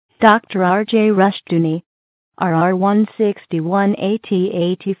Dr. R.J. Rushdoony, RR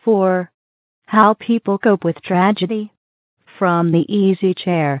 161AT84. How People Cope with Tragedy. From the Easy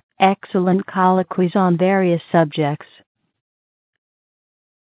Chair, excellent colloquies on various subjects.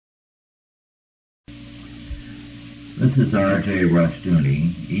 This is R.J.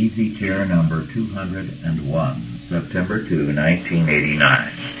 Rushdoony, Easy Chair number 201, September 2,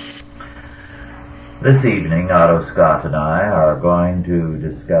 1989. This evening, Otto Scott and I are going to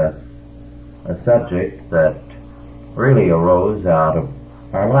discuss a subject that really arose out of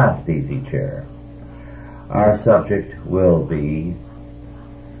our last Easy Chair. Our subject will be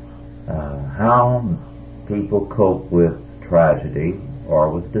how people cope with tragedy or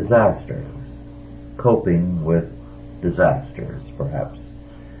with disasters. Coping with disasters, perhaps,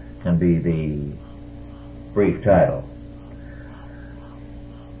 can be the brief title.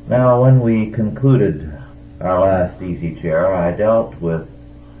 Now, when we concluded our last Easy Chair, I dealt with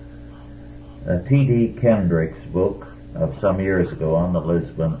T.D. Kendrick's book of some years ago on the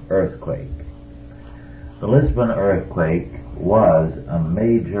Lisbon earthquake. The Lisbon earthquake was a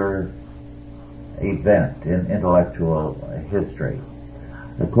major event in intellectual history.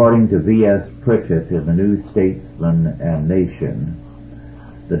 According to V.S. Pritchett in the New Statesman and Nation,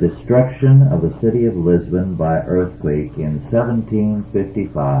 the destruction of the city of Lisbon by earthquake in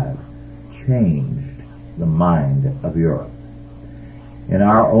 1755 changed the mind of Europe. In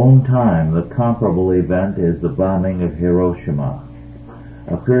our own time, the comparable event is the bombing of Hiroshima.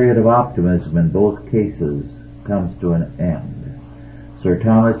 A period of optimism in both cases comes to an end. Sir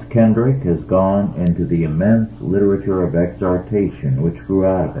Thomas Kendrick has gone into the immense literature of exhortation which grew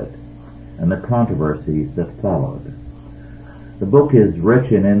out of it, and the controversies that followed. The book is rich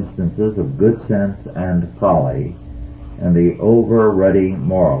in instances of good sense and folly, and the over-ready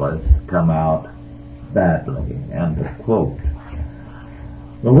moralists come out badly. End of quote.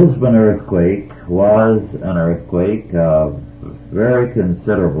 The Lisbon earthquake was an earthquake of very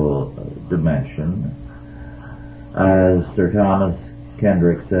considerable dimension. As Sir Thomas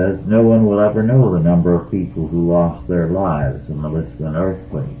Kendrick says, no one will ever know the number of people who lost their lives in the Lisbon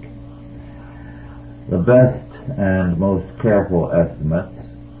earthquake. The best and most careful estimates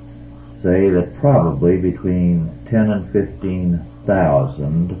say that probably between 10 and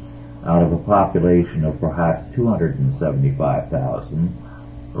 15,000 out of a population of perhaps 275,000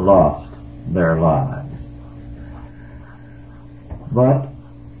 lost their lives. But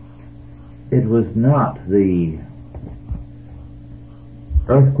it was not the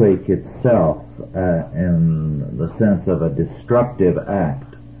earthquake itself in the sense of a destructive act,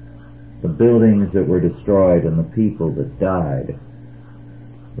 the buildings that were destroyed and the people that died,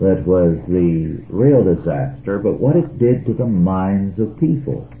 that was the real disaster, but what it did to the minds of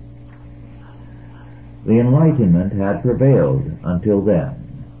people. The Enlightenment had prevailed until then.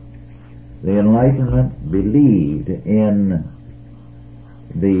 The Enlightenment believed in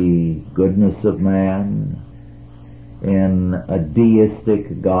the goodness of man, in a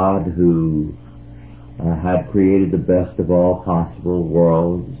deistic God who had created the best of all possible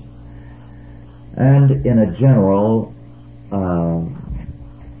worlds, and in a general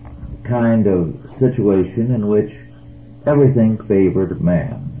kind of situation in which everything favored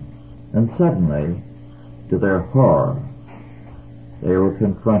man. And suddenly, to their horror, they were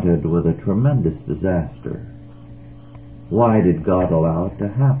confronted with a tremendous disaster. Why did God allow it to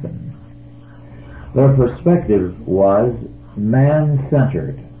happen? Their perspective was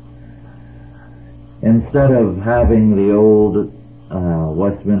man-centered. Instead of having the old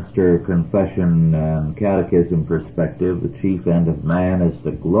Westminster Confession and Catechism perspective, the chief end of man is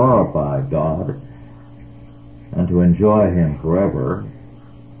to glorify God and to enjoy Him forever,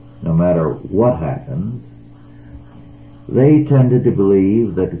 no matter what happens, they tended to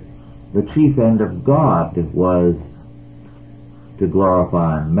believe that the chief end of God was to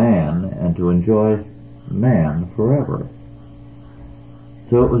glorify man and to enjoy man forever.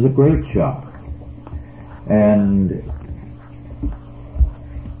 So it was a great shock. And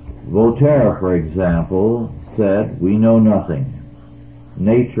Voltaire, for example, said, "We know nothing.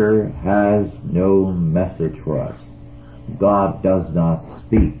 Nature has no message for us. God does not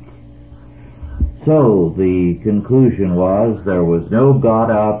speak." So the conclusion was there was no God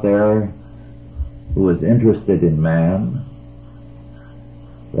out there who was interested in man.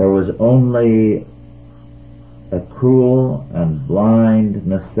 There was only a cruel and blind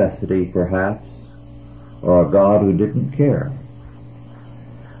necessity, perhaps, or a God who didn't care.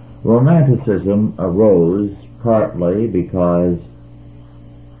 Romanticism arose partly because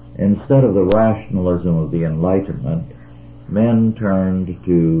instead of the rationalism of the Enlightenment, men turned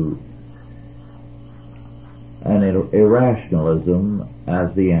to an irrationalism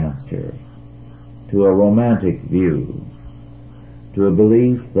as the answer, to a romantic view, to a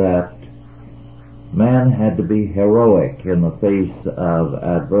belief that man had to be heroic in the face of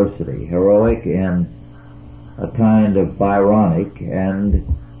adversity, heroic in a kind of Byronic,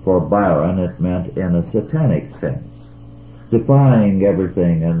 and for Byron it meant in a satanic sense, defying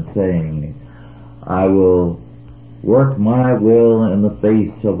everything and saying, I will work my will in the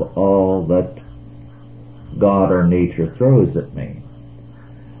face of all that God or nature throws at me.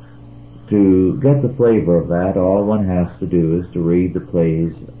 To get the flavor of that, all one has to do is to read the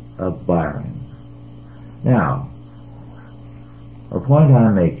plays of Byron. Now, the point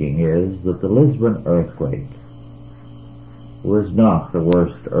I'm making is that the Lisbon earthquake was not the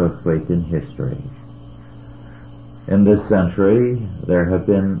worst earthquake in history. In this century, there have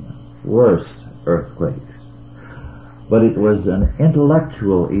been worse earthquakes. But it was an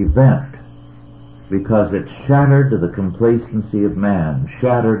intellectual event because it shattered the complacency of man,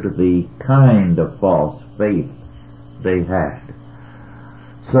 shattered the kind of false faith they had.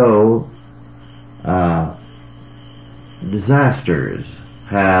 So, disasters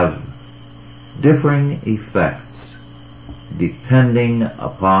have differing effects depending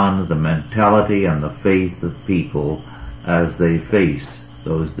upon the mentality and the faith of people as they face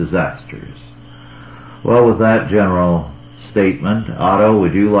those disasters. Well, with that general statement, Otto,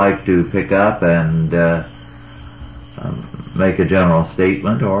 would you like to pick up and make a general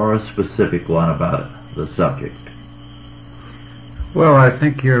statement or a specific one about the subject? Well, I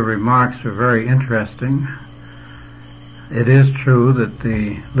think your remarks are very interesting. It is true that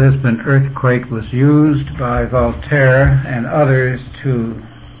the Lisbon earthquake was used by Voltaire and others to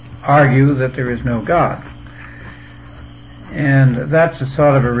argue that there is no God. And that's a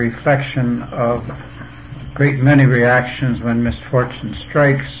sort of a reflection of a great many reactions when misfortune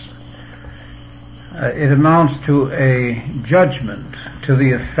strikes. It amounts to a judgment to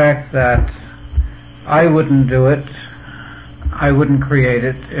the effect that I wouldn't do it, I wouldn't create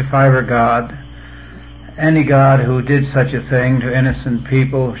it if I were God. Any God who did such a thing to innocent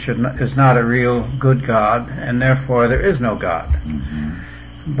people is not a real good God, and therefore there is no God.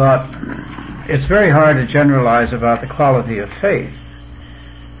 Mm-hmm. But it's very hard to generalize about the quality of faith.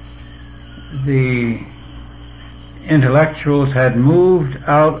 The intellectuals had moved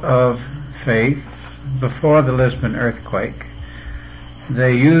out of faith before the Lisbon earthquake.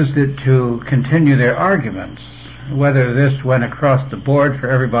 They used it to continue their arguments. Whether this went across the board for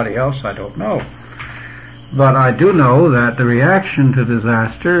everybody else, I don't know. But I do know that the reaction to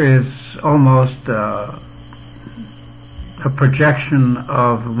disaster is almost a projection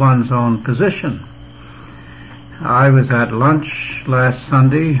of one's own position. I was at lunch last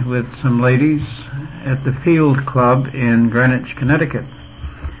Sunday with some ladies at the Field Club in Greenwich, Connecticut.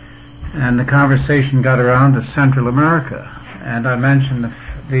 And the conversation got around to Central America. And I mentioned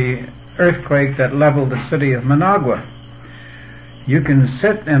the earthquake that leveled the city of Managua. You can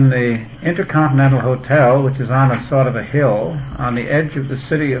sit in the Intercontinental Hotel, which is on a sort of a hill on the edge of the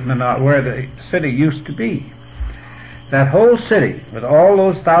city of Managua, where the city used to be. That whole city, with all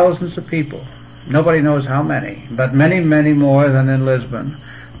those thousands of people, nobody knows how many, but many, many more than in Lisbon,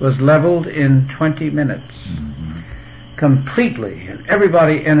 was leveled in 20 minutes. Mm-hmm. Completely, and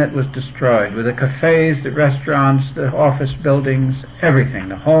everybody in it was destroyed, with the cafes, the restaurants, the office buildings, everything,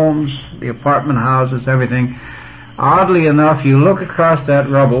 the homes, the apartment houses, everything. Oddly enough, you look across that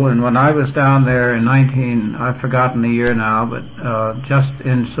rubble, and when I was down there in I've forgotten the year now, but just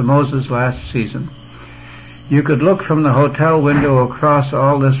in Somoza's last season, you could look from the hotel window across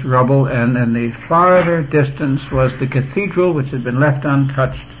all this rubble, and in the farther distance was the cathedral, which had been left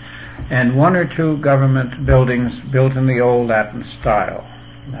untouched, and one or two government buildings built in the old Latin style.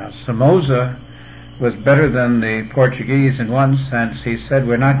 Now, Somoza was better than the Portuguese in one sense. He said,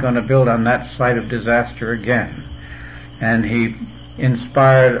 we're not going to build on that site of disaster again. And he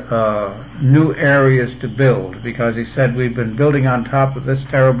inspired new areas to build, because he said, we've been building on top of this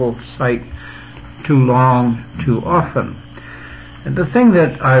terrible site too long, too often. And the thing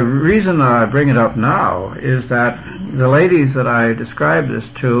reason I bring it up now is that the ladies that I described this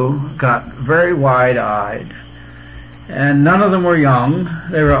to got very wide-eyed, and none of them were young.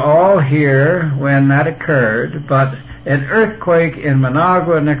 They were all here when that occurred, but an earthquake in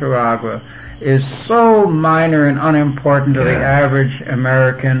Managua, Nicaragua, is so minor and unimportant to the average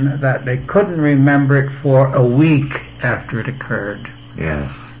American that they couldn't remember it for a week after it occurred.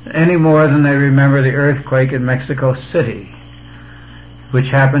 Yes. Any more than they remember the earthquake in Mexico City, which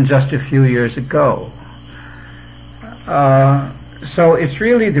happened just a few years ago. So it's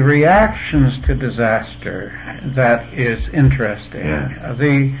really the reactions to disaster that is interesting. Yes.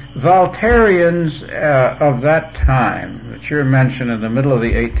 The Voltairians of that time, that you're mentioned in the middle of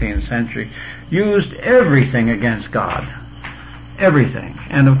the 18th century, used everything against God. Everything.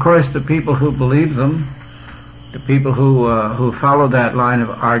 And of course the people who believed them, the people who followed that line of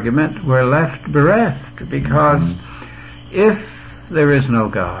argument, were left bereft, because if there is no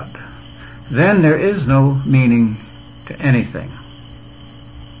God, then there is no meaning to anything.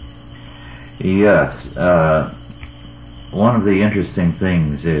 Yes. One of the interesting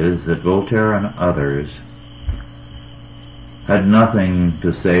things is that Voltaire and others had nothing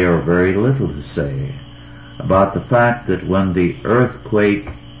to say, or very little to say, about the fact that when the earthquake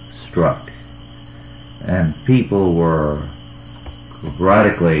struck and people were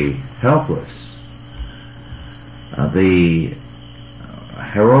radically helpless, the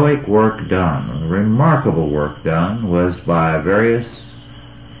heroic work done, remarkable work done, was by various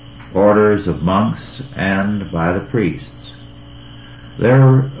orders of monks and by the priests.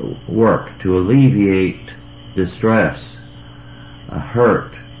 Their work to alleviate distress,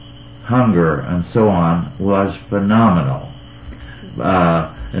 hurt, hunger, and so on was phenomenal.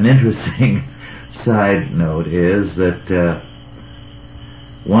 An interesting side note is that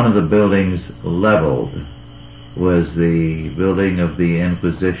one of the buildings leveled was the building of the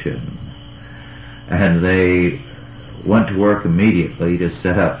Inquisition, and they went to work immediately to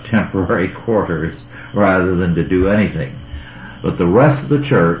set up temporary quarters rather than to do anything. But the rest of the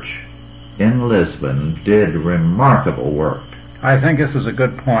church in Lisbon did remarkable work. I think this is a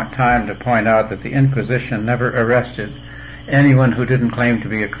good time to point out that the Inquisition never arrested anyone who didn't claim to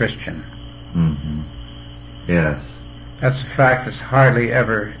be a Christian. Mm-hmm. Yes. That's a fact that's hardly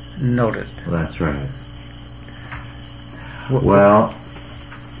ever noted. That's right. Well,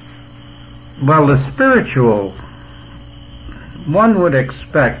 the spiritual, one would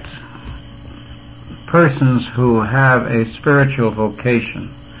expect persons who have a spiritual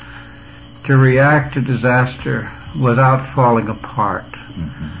vocation to react to disaster without falling apart.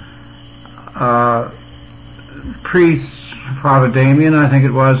 Priests, Father Damien, I think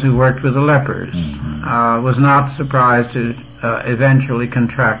it was, who worked with the lepers, was not surprised to eventually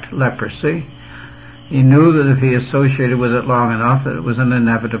contract leprosy. He knew that if he associated with it long enough, that it was an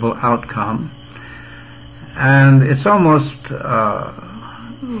inevitable outcome. And it's almost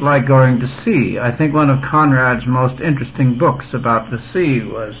like going to sea. I think one of Conrad's most interesting books about the sea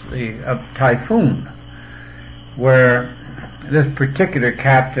was the Typhoon, where this particular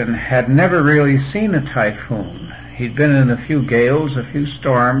captain had never really seen a typhoon. He'd been in a few gales, a few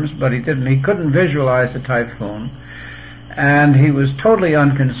storms, but he couldn't visualize a typhoon. And he was totally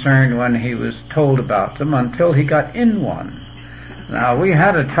unconcerned when he was told about them until he got in one. Now, we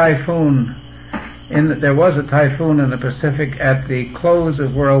had a typhoon there was a typhoon in the Pacific at the close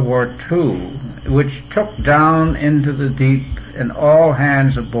of World War II, which took down into the deep, and all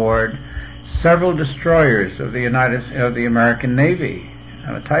hands aboard, several destroyers of the American Navy.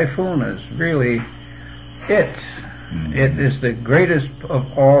 And a typhoon is really it. It is the greatest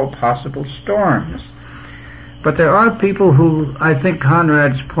of all possible storms. But there are people who, I think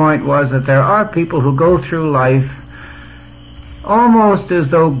Conrad's point was that there are people who go through life almost as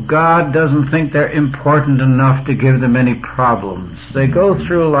though God doesn't think they're important enough to give them any problems. They go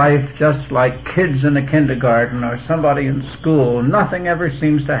through life just like kids in a kindergarten or somebody in school. Nothing ever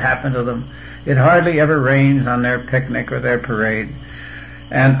seems to happen to them. It hardly ever rains on their picnic or their parade.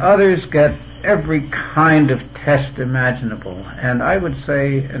 And others get every kind of test imaginable. And I would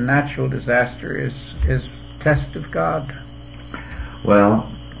say a natural disaster is test of God.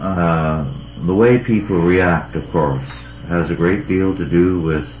 Well, the way people react, of course, has a great deal to do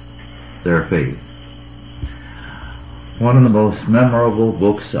with their faith. One of the most memorable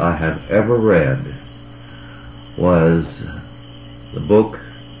books I have ever read was the book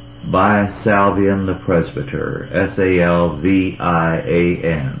by Salvian the Presbyter, Salvian,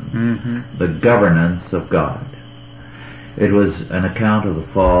 The Governance of God. It was an account of the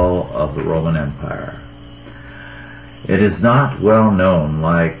fall of the Roman Empire. It is not well known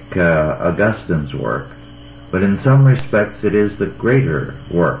like Augustine's work, but in some respects it is the greater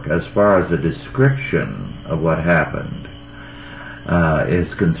work as far as a description of what happened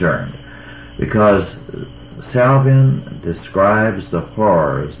is concerned, because Salvian describes the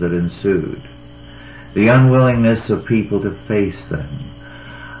horrors that ensued, the unwillingness of people to face them,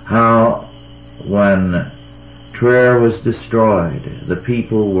 how when Trier was destroyed, the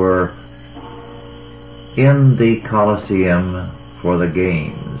people were in the Colosseum for the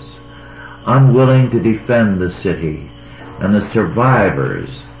games, unwilling to defend the city, and the survivors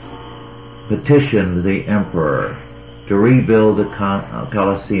petitioned the emperor to rebuild the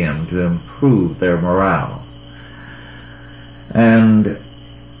Colosseum to improve their morale. And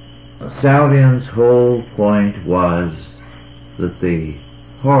Salvian's whole point was that the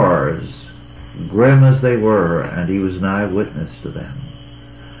horrors, grim as they were, and he was an eyewitness to them,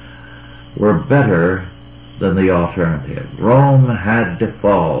 were better than the alternative. Rome had to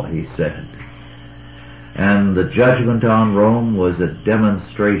fall, he said, and the judgment on Rome was a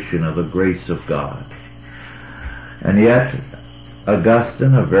demonstration of the grace of God. And yet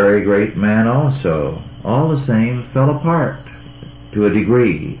Augustine, a very great man also, all the same fell apart to a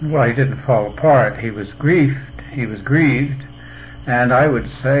degree. Well, he didn't fall apart. He was grieved. And I would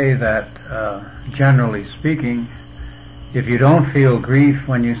say that, generally speaking, if you don't feel grief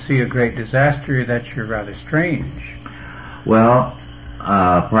when you see a great disaster, that you're rather strange. Well,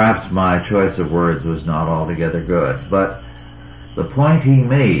 perhaps my choice of words was not altogether good, but the point he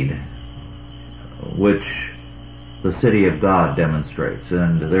made, which the City of God demonstrates,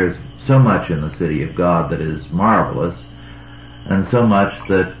 and there's so much in the City of God that is marvelous, and so much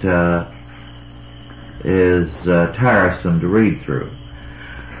that is tiresome to read through.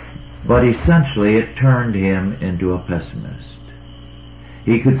 But essentially it turned him into a pessimist.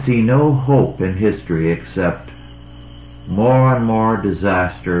 He could see no hope in history except more and more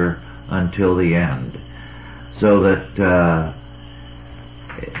disaster until the end. So that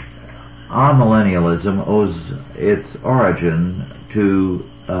amillennialism owes its origin to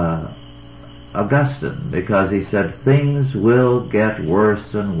Augustine, because he said things will get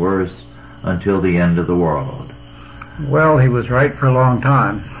worse and worse until the end of the world. Well, he was right for a long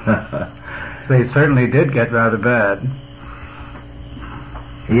time. They certainly did get rather bad.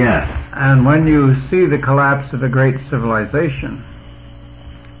 Yes. And when you see the collapse of a great civilization,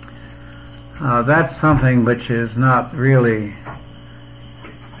 that's something which is not really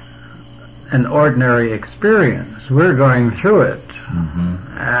an ordinary experience. We're going through it. Mm-hmm.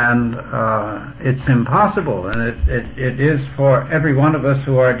 And it's impossible, and it is for every one of us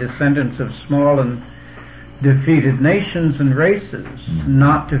who are descendants of small and defeated nations and races, mm-hmm.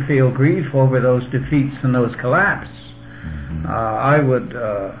 not to feel grief over those defeats and those collapses. Mm-hmm.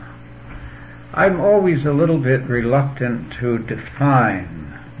 I'm always a little bit reluctant to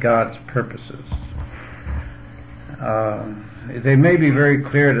define God's purposes. They may be very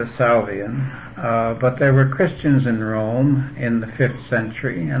clear to Salvian, but there were Christians in Rome in the 5th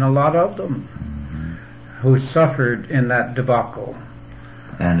century, and a lot of them, mm-hmm. who suffered in that debacle.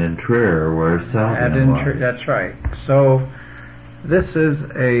 And in Trier, where Salvian was. That's right. So this is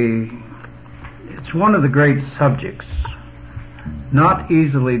it's one of the great subjects, not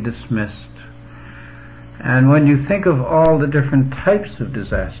easily dismissed. And when you think of all the different types of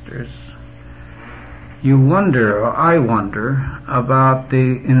disasters, you wonder, or I wonder, about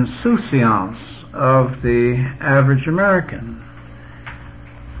the insouciance of the average American.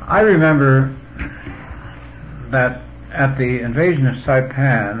 I remember that at the invasion of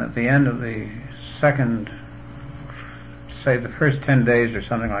Saipan, at the end of the the first 10 days or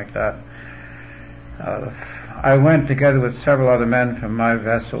something like that, I went together with several other men from my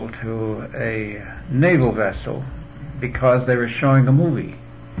vessel to a naval vessel because they were showing a movie.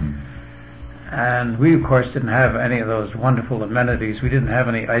 And we, of course, didn't have any of those wonderful amenities. We didn't have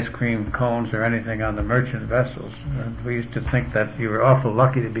any ice cream cones or anything on the merchant vessels. And we used to think that you were awful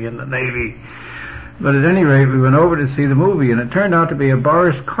lucky to be in the Navy. But at any rate, we went over to see the movie, and it turned out to be a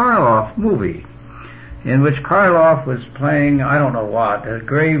Boris Karloff movie, in which Karloff was playing, I don't know what, a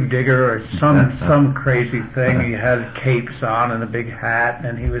grave digger or some crazy thing. He had capes on and a big hat,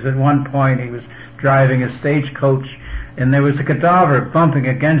 and he was at one point, he was driving a stagecoach, and there was a cadaver bumping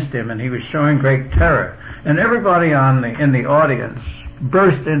against him, and he was showing great terror. And everybody in the audience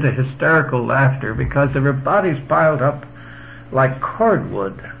burst into hysterical laughter because there were bodies piled up like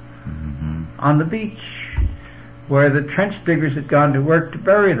cordwood mm-hmm. on the beach, where the trench diggers had gone to work to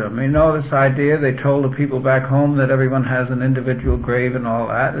bury them. You know, this idea, they told the people back home that everyone has an individual grave and all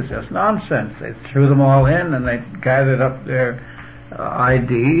that, is just nonsense. They threw them all in, and they gathered up their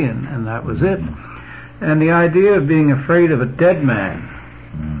ID, and that was it. And the idea of being afraid of a dead man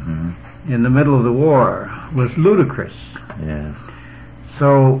mm-hmm. in the middle of the war was ludicrous. Yes.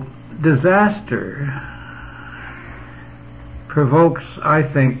 So disaster provokes, I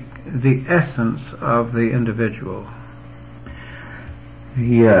think, the essence of the individual.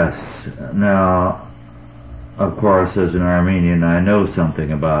 Yes. Now, of course, as an Armenian, I know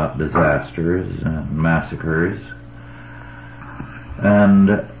something about disasters and massacres.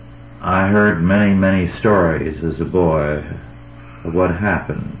 And I heard many, many stories as a boy of what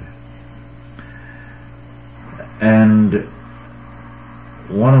happened. And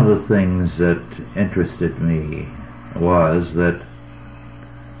one of the things that interested me was that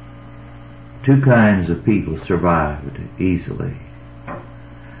two kinds of people survived easily.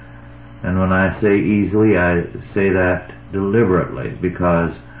 And when I say easily, I say that deliberately,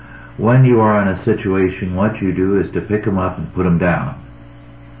 because when you are in a situation, what you do is to pick them up and put them down.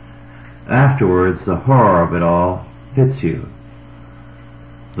 Afterwards, the horror of it all hits you.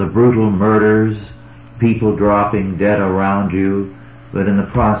 The brutal murders, people dropping dead around you, but in the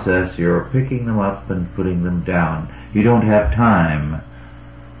process you're picking them up and putting them down. You don't have time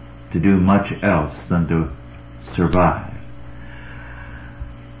to do much else than to survive.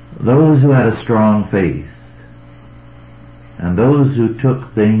 Those who had a strong faith, and those who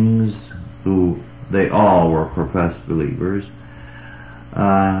took things, who they all were professed believers,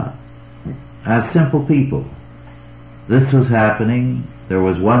 as simple people. This was happening, there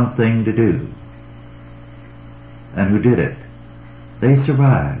was one thing to do. And who did it? They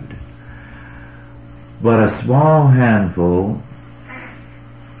survived. But a small handful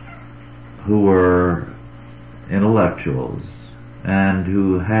who were intellectuals and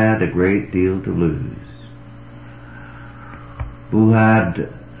who had a great deal to lose, who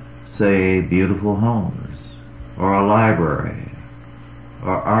had, say, beautiful homes, or a library,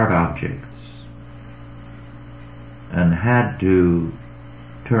 or art objects, and had to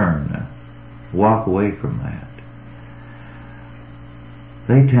walk away from that.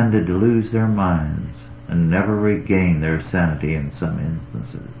 They tended to lose their minds and never regain their sanity in some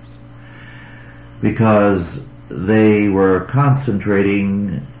instances, because they were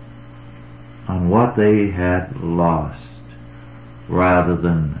concentrating on what they had lost rather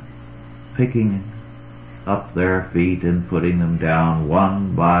than picking up their feet and putting them down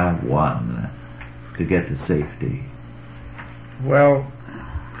one by one to get to safety. Well,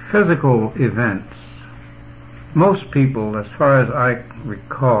 physical events, most people, as far as I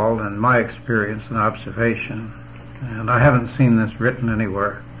recall in my experience and observation, and I haven't seen this written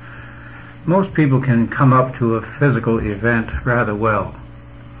anywhere, most people can come up to a physical event rather well.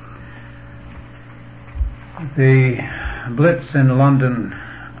 The Blitz in London,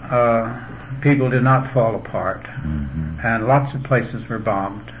 people did not fall apart, and lots of places were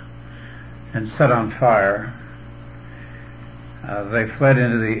bombed and set on fire. They fled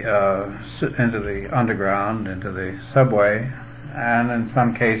into the underground, into the subway, and in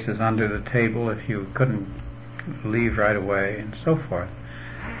some cases under the table if you couldn't leave right away, and so forth.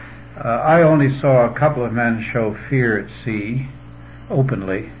 I only saw a couple of men show fear at sea,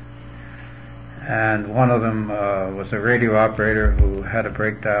 openly, and one of them was a radio operator who had a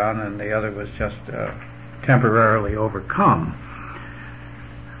breakdown, and the other was just temporarily overcome.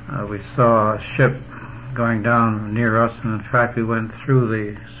 We saw a ship going down near us, and in fact we went through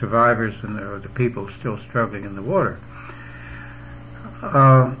the survivors and the people still struggling in the water.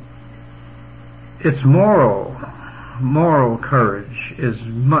 Its moral courage is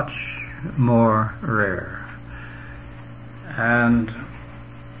much more rare. And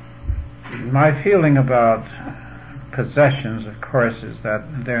my feeling about possessions, of course, is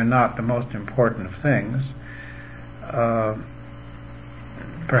that they're not the most important of things.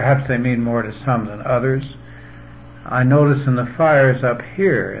 Perhaps they mean more to some than others. I notice in the fires up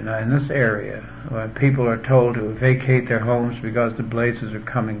here in this area, when people are told to vacate their homes because the blazes are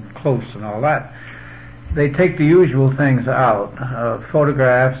coming close and all that, they take the usual things out,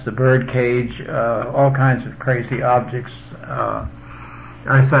 photographs, the bird cage, all kinds of crazy objects.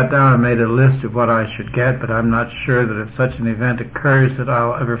 I sat down and made a list of what I should get, but I'm not sure that if such an event occurs that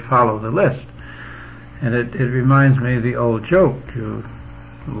I'll ever follow the list. And it reminds me of the old joke, to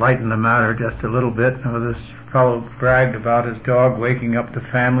lighten the matter just a little bit. This fellow bragged about his dog waking up the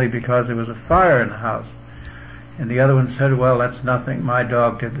family because there was a fire in the house. And the other one said, well, that's nothing. My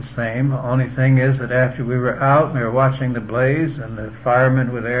dog did the same. The only thing is that after we were out and we were watching the blaze and the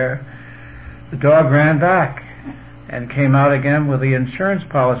firemen were there, the dog ran back and came out again with the insurance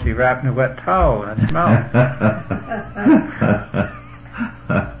policy wrapped in a wet towel in its mouth.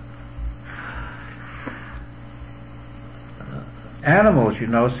 Animals,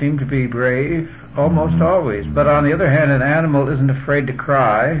 seem to be brave almost always. But on the other hand, an animal isn't afraid to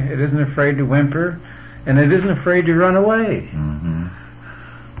cry, it isn't afraid to whimper, and it isn't afraid to run away.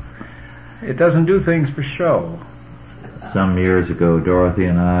 It doesn't do things for show. Some years ago, Dorothy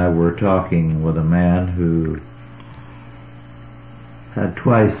and I were talking with a man who had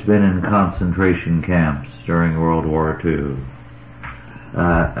twice been in concentration camps during World War II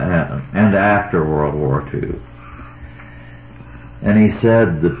and after World War II. And he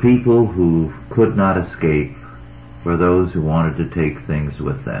said the people who could not escape were those who wanted to take things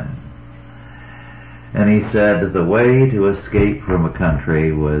with them. And he said the way to escape from a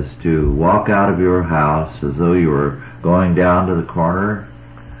country was to walk out of your house as though you were going down to the corner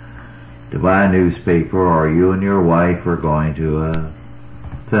to buy a newspaper, or you and your wife were going to a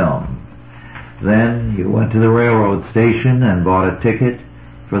film. Then you went to the railroad station and bought a ticket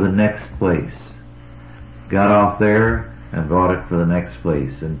for the next place. Got off there and bought it for the next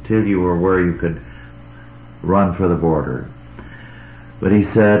place until you were where you could run for the border. But he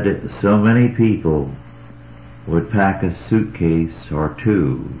said so many people would pack a suitcase or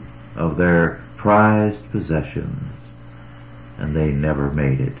two of their prized possessions, and they never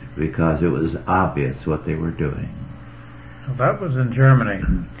made it because it was obvious what they were doing. Well, that was in Germany,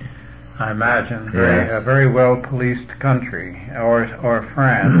 I imagine. Yes. A very well policed country, or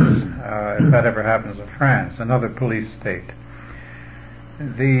France, if that ever happens in France, another police state.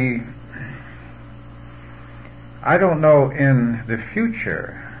 I don't know in the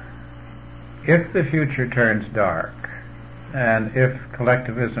future, if the future turns dark, and if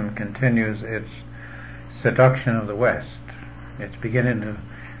collectivism continues its seduction of the West. It's beginning to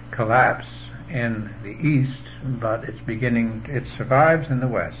collapse in the East, but it survives in the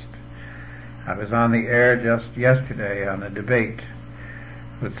West. I was on the air just yesterday on a debate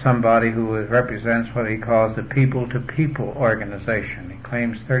with somebody who represents what he calls the People-to-People organization. He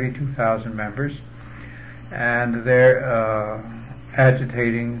claims 32,000 members, and they're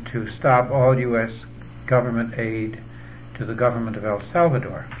agitating to stop all U.S. government aid to the government of El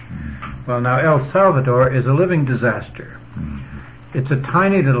Salvador. Well, now El Salvador is a living disaster. It's a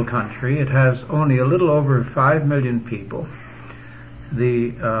tiny little country. It has only a little over 5 million people.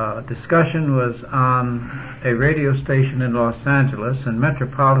 The discussion was on a radio station in Los Angeles, and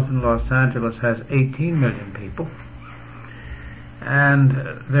metropolitan Los Angeles has 18 million people. And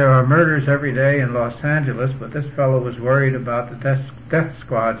there are murders every day in Los Angeles, but this fellow was worried about the death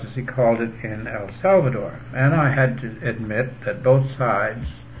squads, as he called it, in El Salvador. And I had to admit that both sides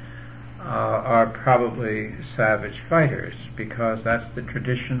are probably savage fighters, because that's the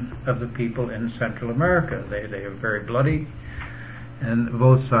tradition of the people in Central America. They are very bloody, and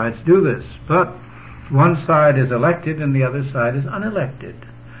both sides do this. But one side is elected and the other side is unelected.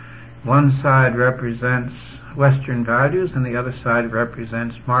 One side represents Western values and the other side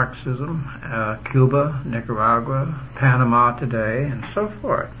represents Marxism, Cuba, Nicaragua, Panama today, and so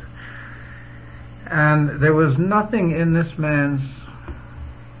forth. And there was nothing in this man's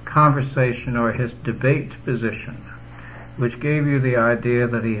conversation or his debate position which gave you the idea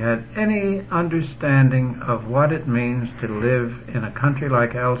that he had any understanding of what it means to live in a country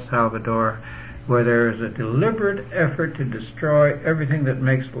like El Salvador, where there is a deliberate effort to destroy everything that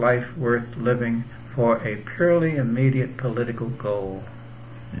makes life worth living for a purely immediate political goal.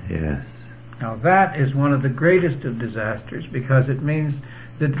 Yes. Now that is one of the greatest of disasters, because it means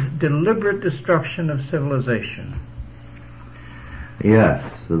the deliberate destruction of civilization.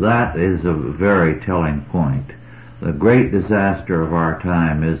 Yes, so that is a very telling point. The great disaster of our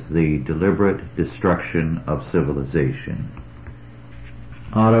time is the deliberate destruction of civilization.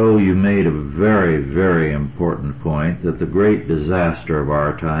 Otto, you made a very, very important point, that the great disaster of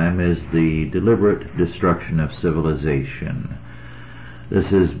our time is the deliberate destruction of civilization.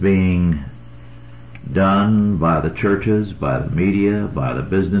 This is being done by the churches, by the media, by the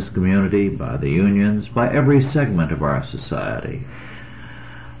business community, by the unions, by every segment of our society.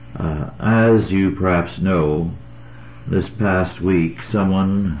 As you perhaps know, this past week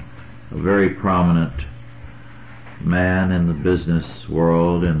someone, a very prominent man in the business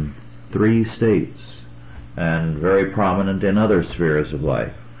world in 3 states and very prominent in other spheres of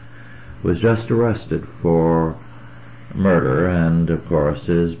life, was just arrested for murder and of course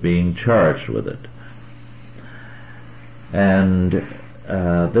is being charged with it. And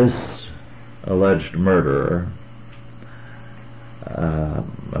this alleged murderer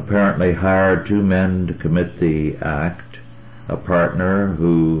apparently hired 2 men to commit the act, a partner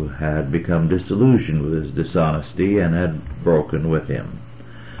who had become disillusioned with his dishonesty and had broken with him.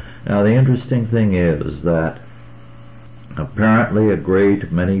 Now the interesting thing is that apparently a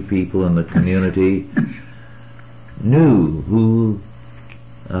great many people in the community knew who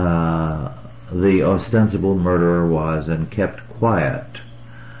the ostensible murderer was and kept quiet,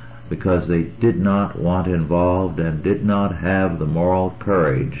 because they did not want involved and did not have the moral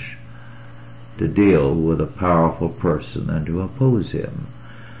courage to deal with a powerful person and to oppose him.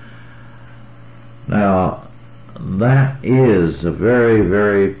 Now, that is a very,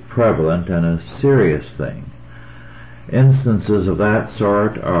 very prevalent and a serious thing. Instances of that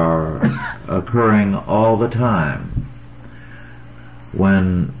sort are occurring all the time,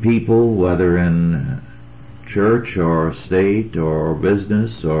 when people, whether in church or state or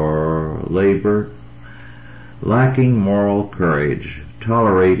business or labor, lacking moral courage,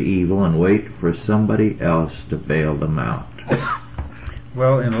 tolerate evil and wait for somebody else to bail them out.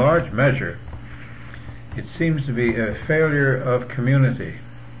 Well, in large measure, it seems to be a failure of community.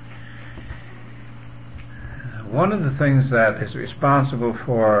 One of the things that is responsible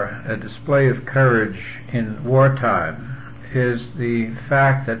for a display of courage in wartime is the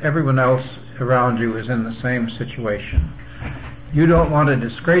fact that everyone else around you is in the same situation. You don't want to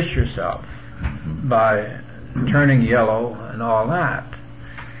disgrace yourself by turning yellow and all that.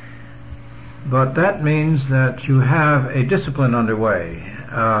 But that means that you have a discipline underway.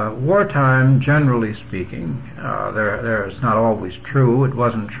 Wartime, generally speaking, there is not always true. It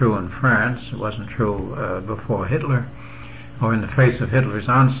wasn't true in France. It wasn't true before Hitler, or in the face of Hitler's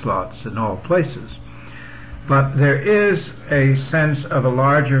onslaughts in all places. But there is a sense of a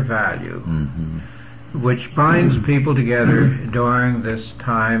larger value which binds people together during this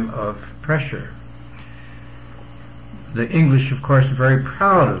time of pressure. The English, of course, are very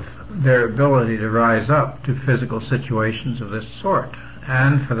proud of their ability to rise up to physical situations of this sort.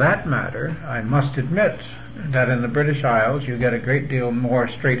 And for that matter, I must admit that in the British Isles you get a great deal more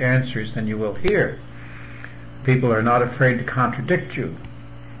straight answers than you will here. People are not afraid to contradict you.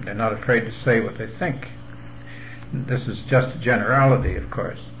 They're not afraid to say what they think. This is just a generality, of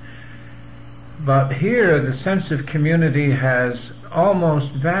course. But here the sense of community has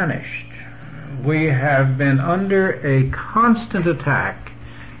almost vanished. We have been under a constant attack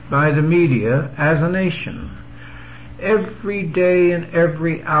by the media as a nation. Every day and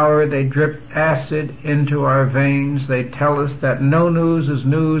every hour they drip acid into our veins. They tell us that no news is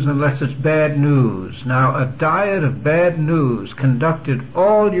news unless it's bad news. Now, a diet of bad news conducted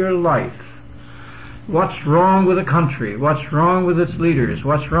all your life. What's wrong with the country? What's wrong with its leaders?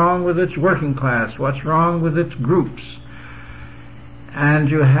 What's wrong with its working class? What's wrong with its groups? And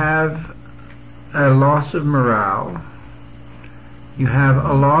you have a loss of morale. You have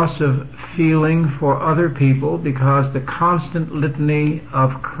a loss of feeling for other people because the constant litany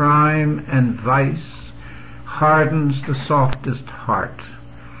of crime and vice hardens the softest heart.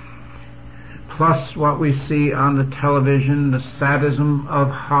 Plus what we see on the television, the sadism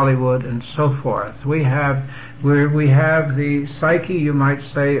of Hollywood and so forth. We have the psyche, you might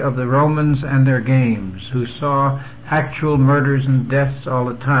say, of the Romans and their games, who saw actual murders and deaths all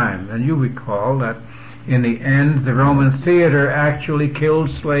the time. And you recall that in the end, the Roman theater actually killed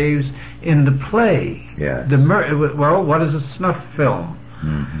slaves in the play. Yes. Well, what is a snuff film?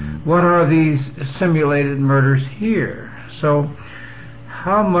 What are these simulated murders here? So,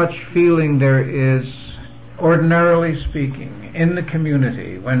 how much feeling there is, ordinarily speaking, in the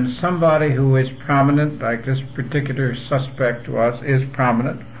community when somebody who is prominent, like this particular suspect was, is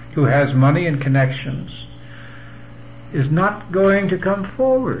prominent, who has money and connections, is not going to come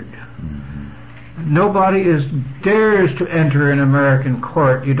forward. Nobody dares to enter an American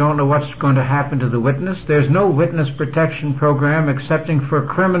court. You don't know what's going to happen to the witness. There's no witness protection program excepting for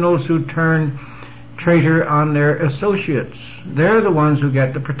criminals who turn traitor on their associates. They're the ones who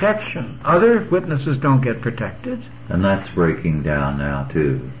get the protection. Other witnesses don't get protected. And that's breaking down now,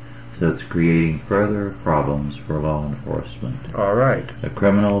 too. So it's creating further problems for law enforcement. All right. The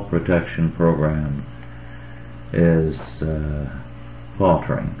criminal protection program is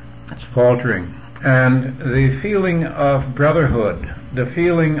faltering. It's faltering. And the feeling of brotherhood, the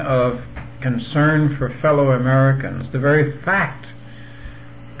feeling of concern for fellow Americans, the very fact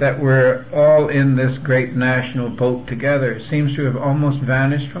that we're all in this great national boat together seems to have almost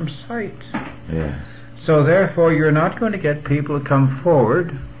vanished from sight. Yes. So therefore you're not going to get people to come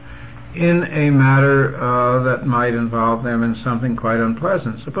forward in a matter that might involve them in something quite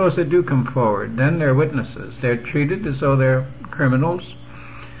unpleasant. Suppose they do come forward, then they're witnesses. They're treated as though they're criminals.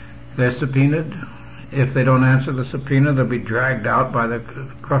 They're subpoenaed. If they don't answer the subpoena, they'll be dragged out by the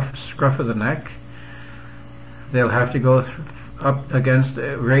scruff of the neck. They'll have to go up against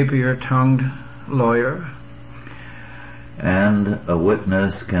a rapier-tongued lawyer. And a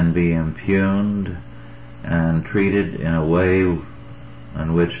witness can be impugned and treated in a way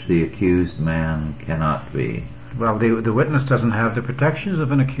in which the accused man cannot be. Well, the witness doesn't have the protections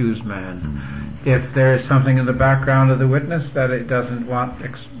of an accused man. If there's something in the background of the witness that it doesn't want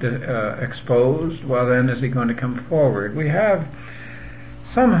exposed, well, then is he going to come forward? We have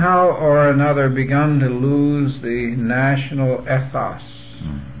somehow or another begun to lose the national ethos,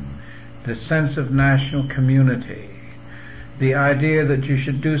 the sense of national community, the idea that you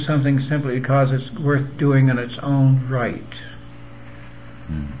should do something simply because it's worth doing in its own right.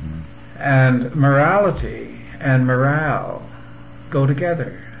 And morality and morale go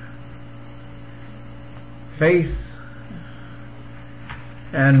together. Faith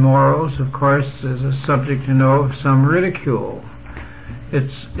And morals, of course, is a subject, of some ridicule.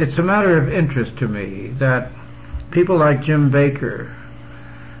 It's a matter of interest to me that people like Jim Baker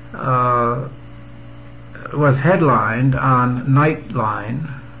was headlined on Nightline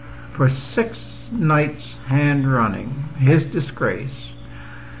for 6 nights hand running, his disgrace,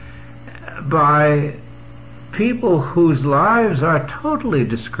 by people whose lives are totally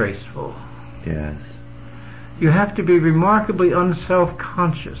disgraceful. Yes. You have to be remarkably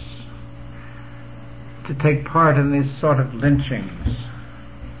unself-conscious to take part in these sort of lynchings.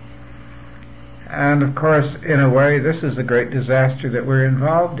 And of course, in a way, this is a great disaster that we're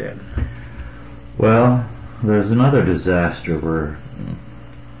involved in. Well, there's another disaster we're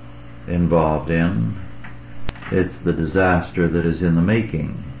involved in. It's the disaster that is in the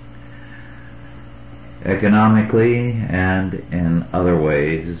making. Economically and in other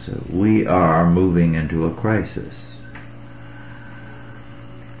ways, we are moving into a crisis.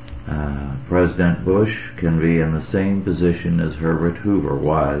 President Bush can be in the same position as Herbert Hoover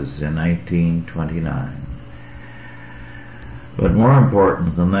was in 1929. But more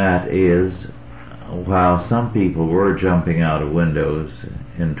important than that is, while some people were jumping out of windows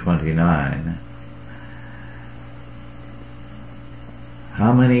in 29,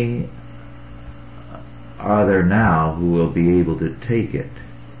 how many are there now who will be able to take it?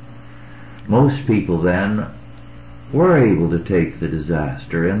 Most people then were able to take the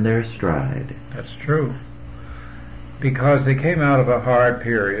disaster in their stride. That's true. Because they came out of a hard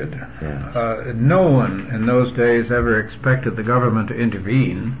period. Yes. No one in those days ever expected the government to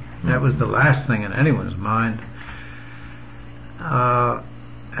intervene. That was the last thing in anyone's mind.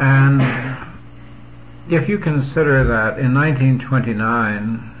 And if you consider that in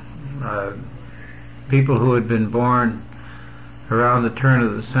 1929, people who had been born around the turn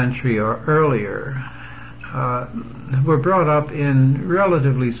of the century or earlier were brought up in,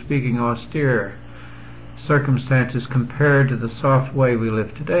 relatively speaking, austere circumstances compared to the soft way we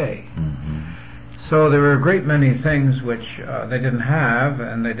live today. Mm-hmm. So there were a great many things which they didn't have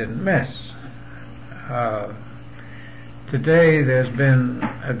and they didn't miss. Today there's been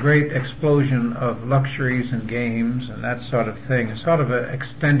a great explosion of luxuries and games and that sort of thing, sort of an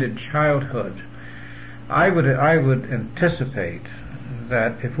extended childhood. I would anticipate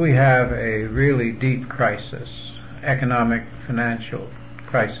that if we have a really deep crisis, economic, financial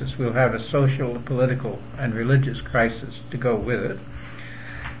crisis, we'll have a social, political, and religious crisis to go with it,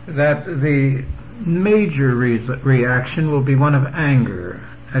 that the major reaction will be one of anger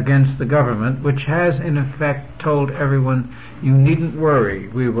against the government, which has in effect told everyone, you needn't worry,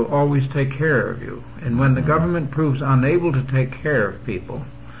 we will always take care of you. And when the government proves unable to take care of people,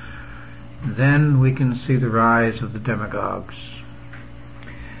 then we can see the rise of the demagogues.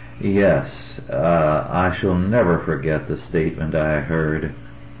 Yes, I shall never forget the statement I heard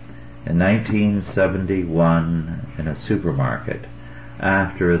in 1971 in a supermarket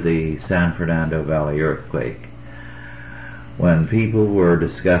after the San Fernando Valley earthquake, when people were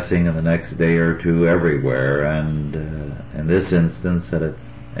discussing in the next day or two everywhere, and in this instance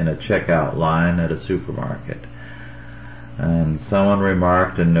in a checkout line at a supermarket. And someone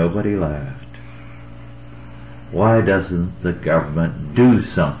remarked, and nobody laughed, why doesn't the government do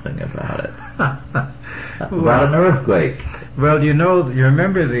something about it? About an earthquake. Well, you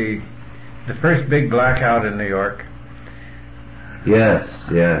remember the first big blackout in New York? Yes,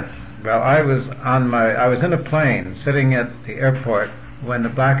 yes. Well, I was in a plane sitting at the airport when the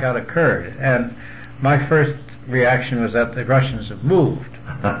blackout occurred, and my first reaction was that the Russians have moved.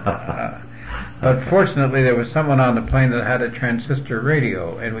 But fortunately, there was someone on the plane that had a transistor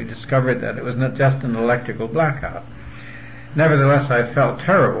radio, and we discovered that it was not just an electrical blackout. Nevertheless, I felt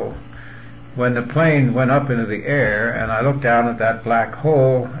terrible when the plane went up into the air, and I looked down at that black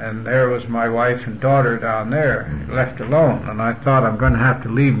hole, and there was my wife and daughter down there, left alone, and I thought, I'm going to have to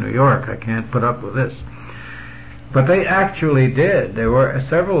leave New York. I can't put up with this. But they actually did. There were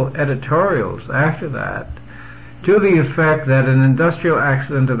several editorials after that to the effect that an industrial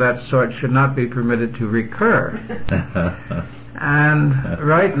accident of that sort should not be permitted to recur. And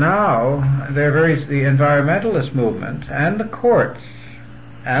right now, the environmentalist movement and the courts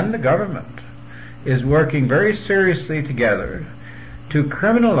and the government is working very seriously together to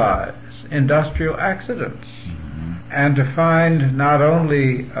criminalize industrial accidents and to find not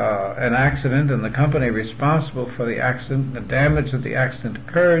only an accident and the company responsible for the accident, the damage that the accident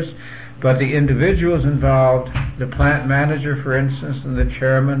occurs, but the individuals involved, the plant manager, for instance, and the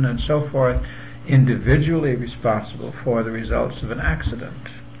chairman and so forth, individually responsible for the results of an accident.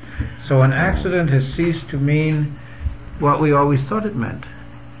 So an accident has ceased to mean what we always thought it meant.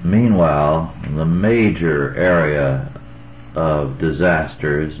 Meanwhile, the major area of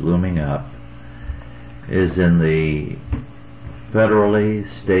disasters looming up is in the federally,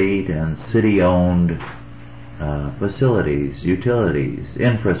 state, and city-owned facilities, utilities,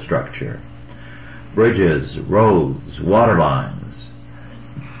 infrastructure, bridges, roads, water lines.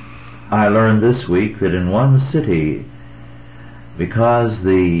 I learned this week that in one city, because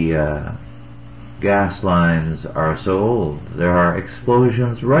the gas lines are so old, there are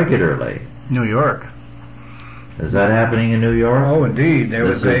explosions regularly. New York. Is that happening in New York? Oh, indeed.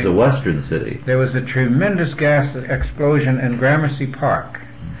 This is a western city. There was a tremendous gas explosion in Gramercy Park,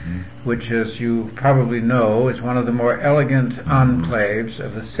 which, as you probably know, is one of the more elegant enclaves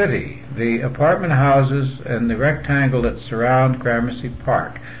of the city. The apartment houses and the rectangle that surround Gramercy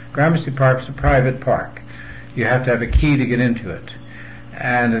Park. Gramercy Park is a private park. You have to have a key to get into it.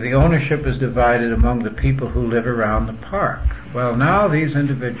 And the ownership is divided among the people who live around the park. Well, now these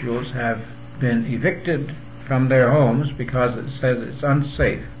individuals have been evicted from their homes because it says it's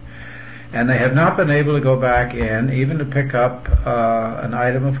unsafe. And they have not been able to go back in, even to pick up an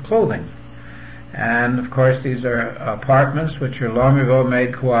item of clothing. And of course these are apartments which are long ago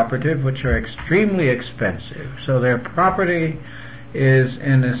made cooperative, which are extremely expensive. So their property is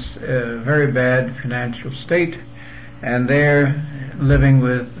in a very bad financial state, and they're living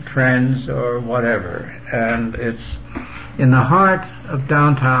with friends or whatever. And it's in the heart of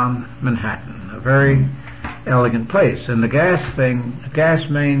downtown Manhattan, a very elegant place. And the gas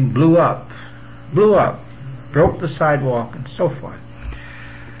main blew up, broke the sidewalk and so forth.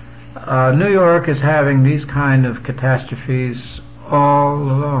 New York is having these kind of catastrophes all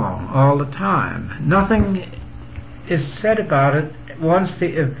along, all the time. Nothing is said about it. Once the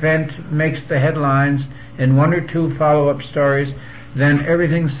event makes the headlines in one or two follow-up stories, then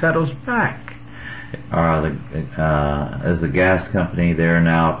everything settles back. Is the gas company there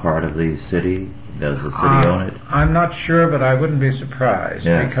now part of the city? Does the city own it? I'm not sure, but I wouldn't be surprised.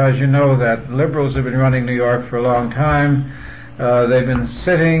 Yes. Because you know that liberals have been running New York for a long time. They've been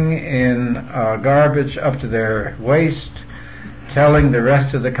sitting in garbage up to their waist, telling the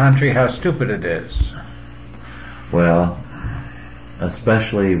rest of the country how stupid it is. Well,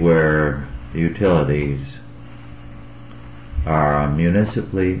 especially where utilities are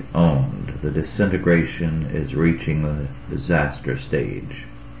municipally owned, the disintegration is reaching the disaster stage.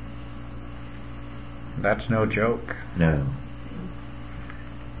 That's no joke. No.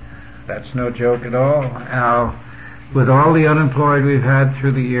 That's no joke at all. Now, with all the unemployed we've had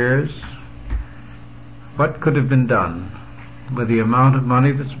through the years, what could have been done with the amount of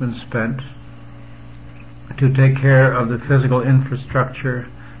money that's been spent to take care of the physical infrastructure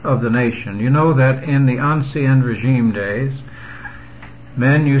of the nation? You know that in the Ancien regime days,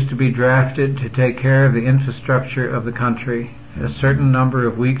 men used to be drafted to take care of the infrastructure of the country a certain number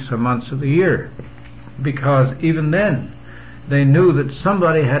of weeks or months of the year, because even then they knew that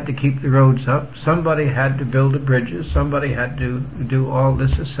somebody had to keep the roads up, somebody had to build the bridges, somebody had to do all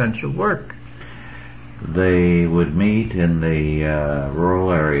this essential work. They would meet in the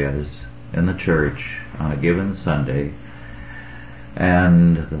rural areas in the church on a given Sunday,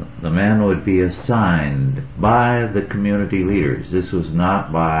 and the man would be assigned by the community leaders. This was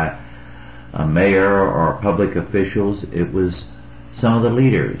not by a mayor or public officials, it was some of the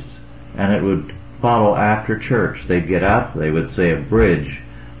leaders, and it would follow after church. They'd get up, they would say a bridge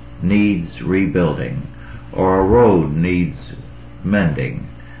needs rebuilding or a road needs mending.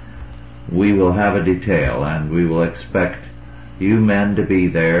 We will have a detail and we will expect you men to be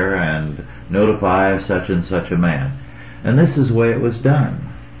there and notify such and such a man. And this is the way it was done.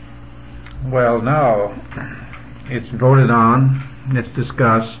 Well, now it's voted on, it's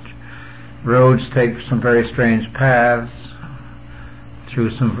discussed. Roads take some very strange paths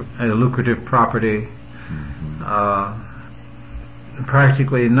through some lucrative property.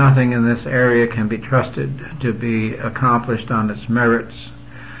 Practically nothing in this area can be trusted to be accomplished on its merits.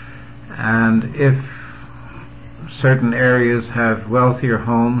 And if certain areas have wealthier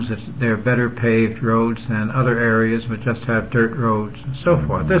homes, they're better paved roads than other areas which just have dirt roads and so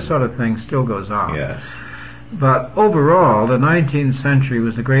forth. This sort of thing still goes on. Yes. But overall, the 19th century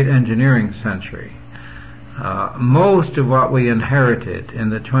was a great engineering century. Most of what we inherited in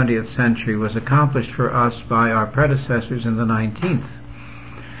the 20th century was accomplished for us by our predecessors in the 19th.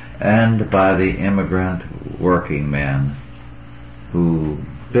 And by the immigrant working men who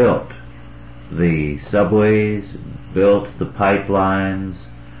built the subways, built the pipelines,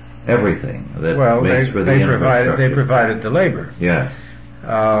 everything that makes for the infrastructure. They provided the labor. Yes.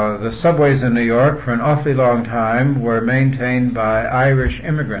 The subways in New York for an awfully long time were maintained by Irish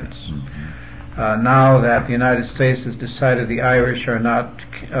immigrants. Now that the United States has decided the Irish are not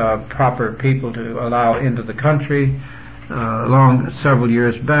proper people to allow into the country, Several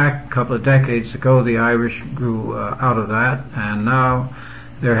years back, a couple of decades ago, the Irish grew out of that, and now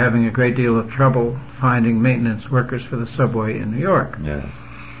they're having a great deal of trouble finding maintenance workers for the subway in New York. Yes.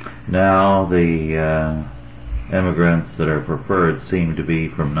 Now the immigrants that are preferred seem to be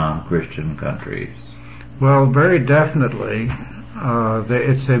from non-Christian countries. Well, very definitely.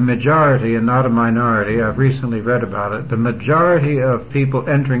 It's a majority and not a minority. I've recently read about it. The majority of people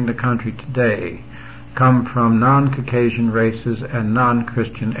entering the country today come from non-Caucasian races and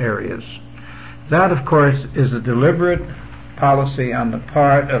non-Christian areas. That, of course, is a deliberate policy on the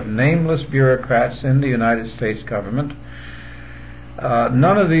part of nameless bureaucrats in the United States government.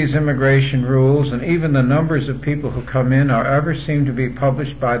 None of these immigration rules, and even the numbers of people who come in, are ever seem to be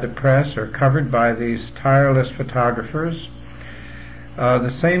published by the press or covered by these tireless photographers.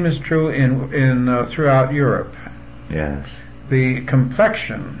 The same is true in throughout Europe. Yes. The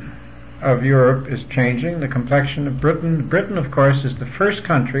complexion of Europe is changing. The complexion of Britain. Britain, of course, is the first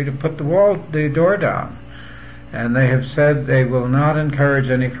country to put the door down. And they have said they will not encourage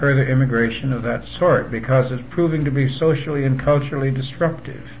any further immigration of that sort because it's proving to be socially and culturally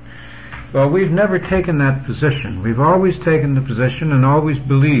disruptive. Well, we've never taken that position. We've always taken the position and always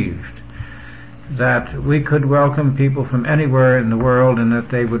believed that we could welcome people from anywhere in the world and that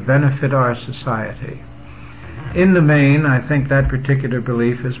they would benefit our society. In the main, I think that particular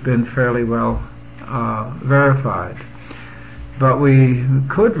belief has been fairly well verified. But we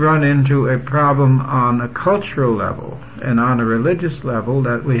could run into a problem on a cultural level and on a religious level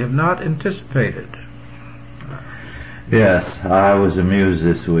that we have not anticipated. Yes, I was amused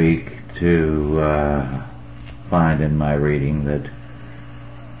this week to find in my reading that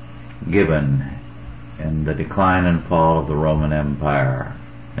Gibbon, in The Decline and Fall of the Roman Empire,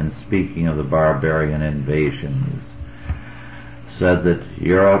 and speaking of the barbarian invasions, said that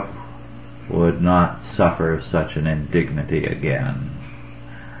Europe would not suffer such an indignity again.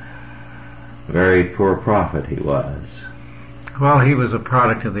 Very poor prophet he was. Well, he was a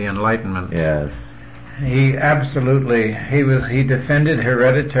product of the Enlightenment. Yes. He defended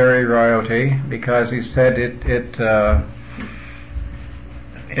hereditary royalty because he said it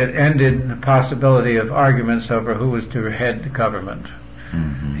ended the possibility of arguments over who was to head the government.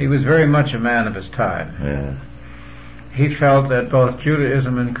 Mm-hmm. He was very much a man of his time. Yes. He felt that both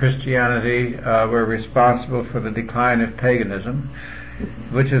Judaism and Christianity were responsible for the decline of paganism,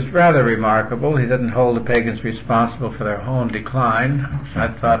 which is rather remarkable. He didn't hold the pagans responsible for their own decline, which I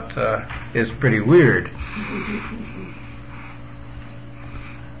thought is pretty weird.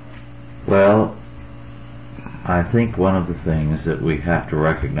 Well, I think one of the things that we have to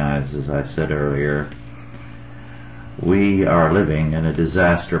recognize, as I said earlier, we are living in a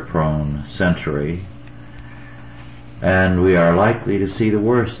disaster-prone century, and we are likely to see the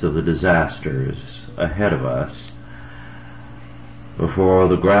worst of the disasters ahead of us before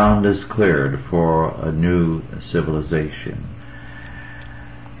the ground is cleared for a new civilization.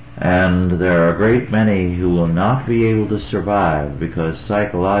 And there are a great many who will not be able to survive because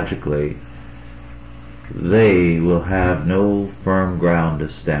psychologically they will have no firm ground to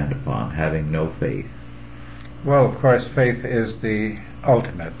stand upon, having no faith. Well, of course, faith is the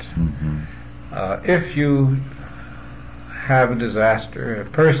ultimate. Mm-hmm. If you have a disaster, a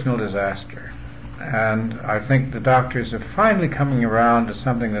personal disaster, and I think the doctors are finally coming around to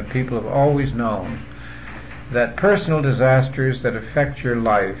something that people have always known, that personal disasters that affect your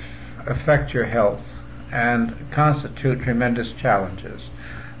life, affect your health, and constitute tremendous challenges.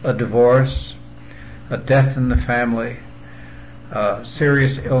 A divorce, a death in the family,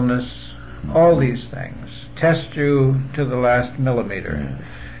 serious illness, all these things test you to the last millimeter. Yes.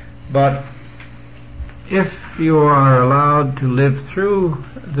 But if you are allowed to live through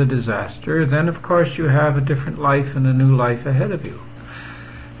the disaster, then of course you have a different life and a new life ahead of you.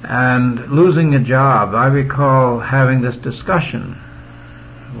 And losing a job, I recall having this discussion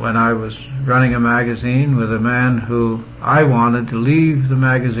when I was running a magazine with a man who I wanted to leave the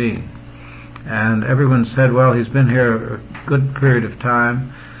magazine. And everyone said, well, he's been here a good period of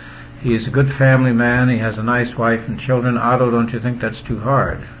time. He's a good family man. He has a nice wife and children. Otto, don't you think that's too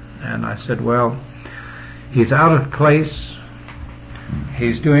hard? And I said, well, he's out of place.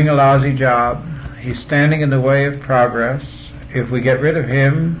 He's doing a lousy job. He's standing in the way of progress. If we get rid of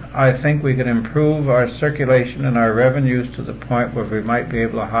him, I think we can improve our circulation and our revenues to the point where we might be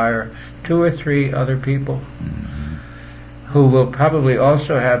able to hire 2 or 3 other people who will probably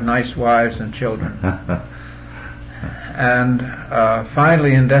also have nice wives and children. And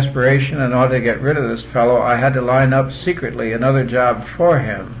finally, in desperation, in order to get rid of this fellow, I had to line up secretly another job for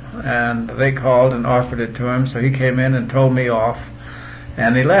him. And they called and offered it to him, so he came in and told me off,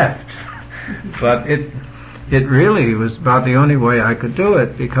 and he left. But it really was about the only way I could do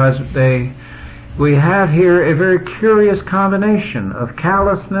it, because we have here a very curious combination of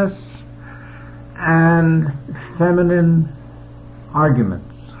callousness and feminine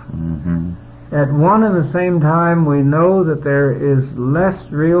arguments. Mm-hmm. At one and the same time, we know that there is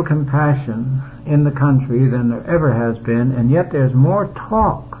less real compassion in the country than there ever has been, and yet there's more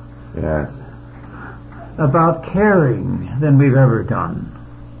talk Yes. about caring than we've ever done.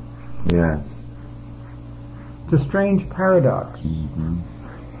 Yes. It's a strange paradox. Mm-hmm.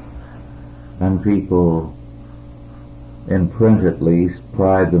 And people, in print at least,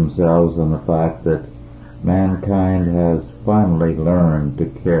 pride themselves on the fact that mankind has finally learned to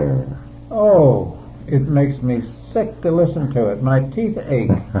care. Oh, it makes me sick to listen to it. My teeth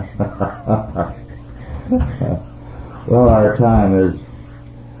ache. Well, our time is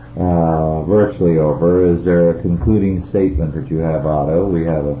virtually over. Is there a concluding statement that you have, Otto? We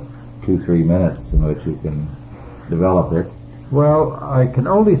have 2-3 minutes in which you can develop it. Well, I can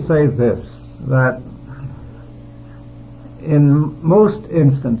only say this, that in most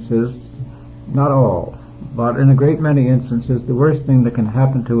instances, not all, but in a great many instances, the worst thing that can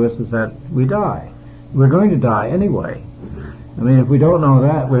happen to us is that we die. We're going to die anyway. I mean, if we don't know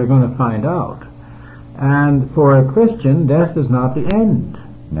that, we're going to find out. And for a Christian, death is not the end.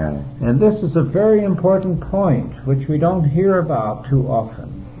 No. And this is a very important point, which we don't hear about too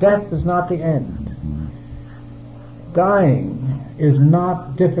often. Death is not the end. Mm-hmm. Dying is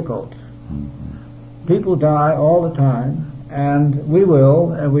not difficult. Mm-hmm. People die all the time, and we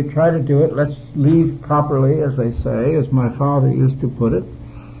will, and we try to do it. Let's leave properly, as they say, as my father used to put it.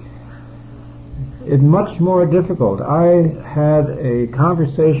 It's much more difficult. I had a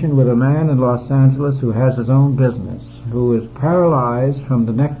conversation with a man in Los Angeles who has his own business, who is paralyzed from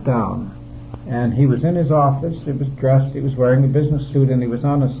the neck down. And he was in his office, he was dressed, he was wearing a business suit, and he was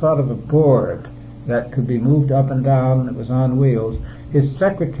on a sort of a board that could be moved up and down, and it was on wheels. His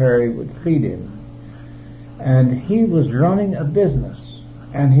secretary would feed him. And he was running a business,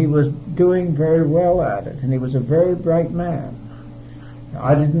 and he was doing very well at it, and he was a very bright man.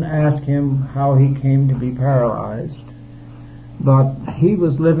 I didn't ask him how he came to be paralyzed, but he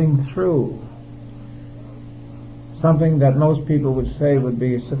was living through something that most people would say would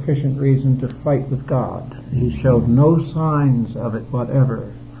be a sufficient reason to fight with God. He showed no signs of it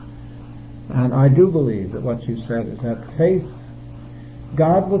whatever. And I do believe that what you said is that faith,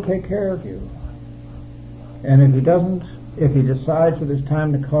 God will take care of you. And if he doesn't, if he decides that it's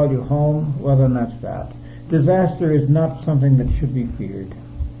time to call you home, well, then that's that. Disaster is not something that should be feared.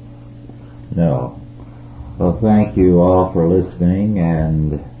 No. Well, thank you all for listening,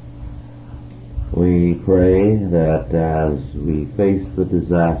 and we pray that as we face the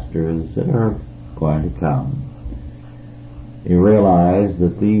disasters that are going to come, you realize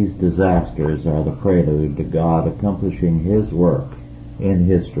that these disasters are the prelude to God accomplishing His work in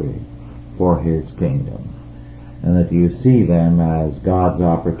history for His kingdom, and that you see them as God's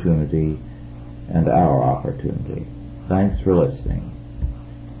opportunity and our opportunity. Thanks for listening.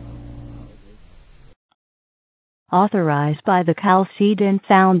 Authorized by the Chalcedon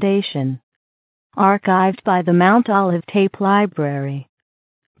Foundation. Archived by the Mount Olive Tape Library.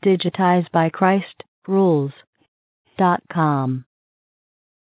 Digitized by ChristRules.com.